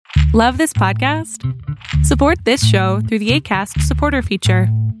Love this podcast? Support this show through the Acast supporter feature.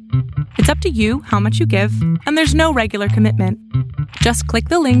 It's up to you how much you give, and there's no regular commitment. Just click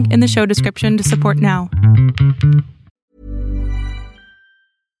the link in the show description to support now.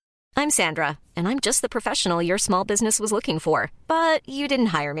 I'm Sandra, and I'm just the professional your small business was looking for. But you didn't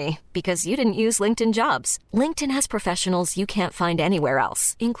hire me because you didn't use LinkedIn Jobs. LinkedIn has professionals you can't find anywhere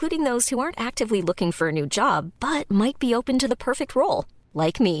else, including those who aren't actively looking for a new job, but might be open to the perfect role,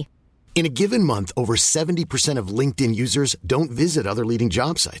 like me. In a given month, over 70% of LinkedIn users don't visit other leading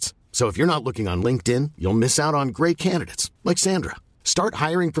job sites. So if you're not looking on LinkedIn, you'll miss out on great candidates like Sandra. Start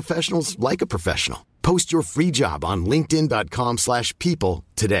hiring professionals like a professional. Post your free job on linkedin.com/people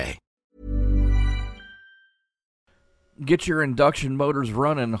today. Get your induction motors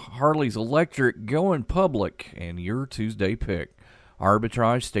running, Harley's Electric going public, and your Tuesday pick.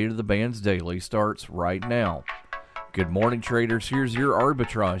 Arbitrage State of the Bands Daily starts right now. Good morning, traders. Here's your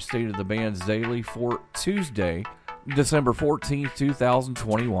Arbitrage State of the Bands Daily for Tuesday, December 14th,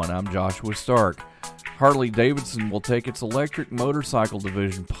 2021. I'm Joshua Stark. Harley-Davidson will take its electric motorcycle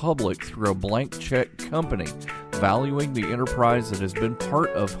division public through a blank check company, valuing the enterprise that has been part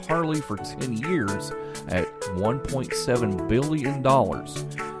of Harley for 10 years at $1.7 billion.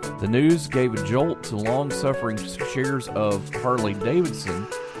 The news gave a jolt to long-suffering shares of Harley-Davidson,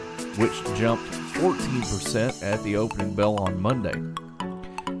 which jumped 14% at the opening bell on Monday.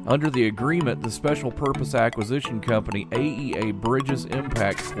 Under the agreement, the special purpose acquisition company AEA Bridges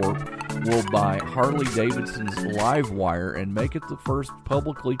Impact Corp will buy Harley-Davidson's LiveWire and make it the first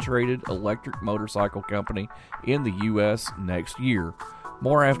publicly traded electric motorcycle company in the U.S. next year.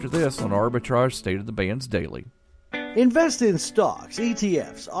 More after this on Arbitrage State of the Bands Daily. Invest in stocks,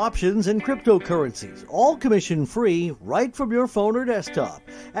 ETFs, options, and cryptocurrencies, all commission-free, right from your phone or desktop.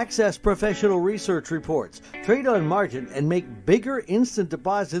 Access professional research reports, trade on margin, and make bigger instant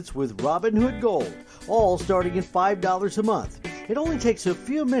deposits with Robinhood Gold, all starting at $5 a month. It only takes a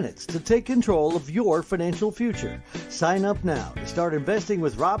few minutes to take control of your financial future. Sign up now to start investing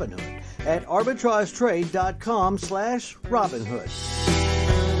with Robinhood at arbitragetrade.com/Robinhood.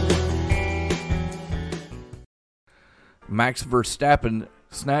 Max Verstappen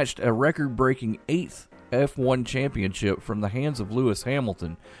snatched a record-breaking 8th F1 championship from the hands of Lewis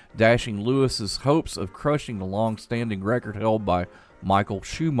Hamilton, dashing Lewis's hopes of crushing the long-standing record held by Michael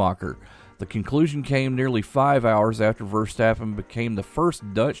Schumacher. The conclusion came nearly 5 hours after Verstappen became the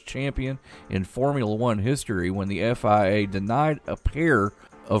first Dutch champion in Formula One history when the FIA denied a pair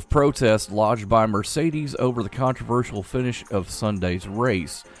of protests lodged by Mercedes over the controversial finish of Sunday's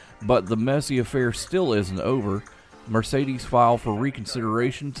race. But the messy affair still isn't over. Mercedes filed for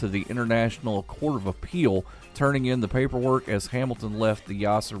reconsideration to the International Court of Appeal, turning in the paperwork as Hamilton left the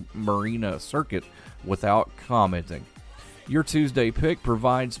Yas Marina circuit without commenting. Your Tuesday pick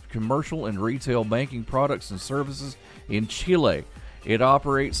provides commercial and retail banking products and services in Chile. It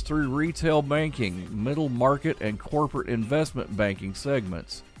operates through retail banking, middle market, and corporate investment banking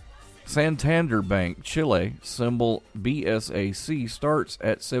segments. Santander Bank, Chile, symbol BSAC, starts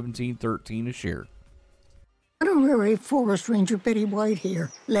at $17.13 a share. Honorary Forest Ranger Betty White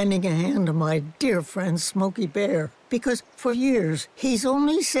here, lending a hand to my dear friend Smokey Bear. Because for years, he's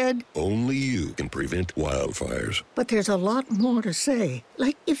only said, only you can prevent wildfires. But there's a lot more to say.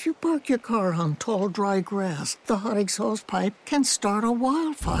 Like if you park your car on tall, dry grass, the hot exhaust pipe can start a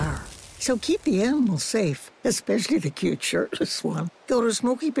wildfire. So keep the animals safe, especially the cute shirtless one. Go to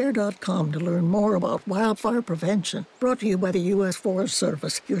SmokeyBear.com to learn more about wildfire prevention. Brought to you by the U.S. Forest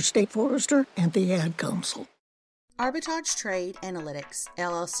Service, your state forester, and the Ad Council. Arbitrage Trade Analytics,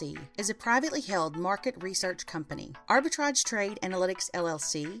 LLC, is a privately held market research company. Arbitrage Trade Analytics,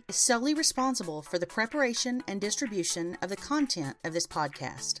 LLC, is solely responsible for the preparation and distribution of the content of this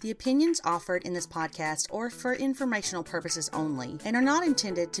podcast. The opinions offered in this podcast are for informational purposes only and are not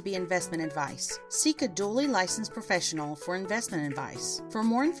intended to be investment advice. Seek a duly licensed professional for investment advice. For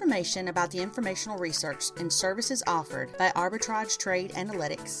more information about the informational research and services offered by Arbitrage Trade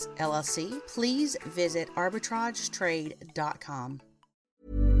Analytics, LLC, please visit arbitragetrade.com.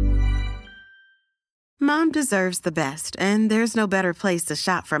 Mom deserves the best, and there's no better place to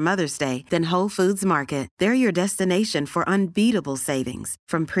shop for Mother's Day than Whole Foods Market. They're your destination for unbeatable savings,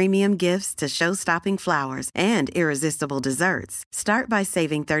 from premium gifts to show-stopping flowers and irresistible desserts. Start by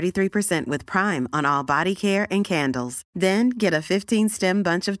saving 33% with Prime on all body care and candles. Then get a 15-stem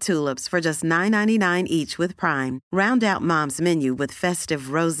bunch of tulips for just $9.99 each with Prime. Round out Mom's menu with festive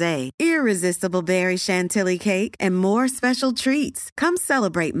rosé, irresistible berry chantilly cake, and more special treats. Come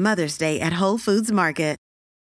celebrate Mother's Day at Whole Foods Market.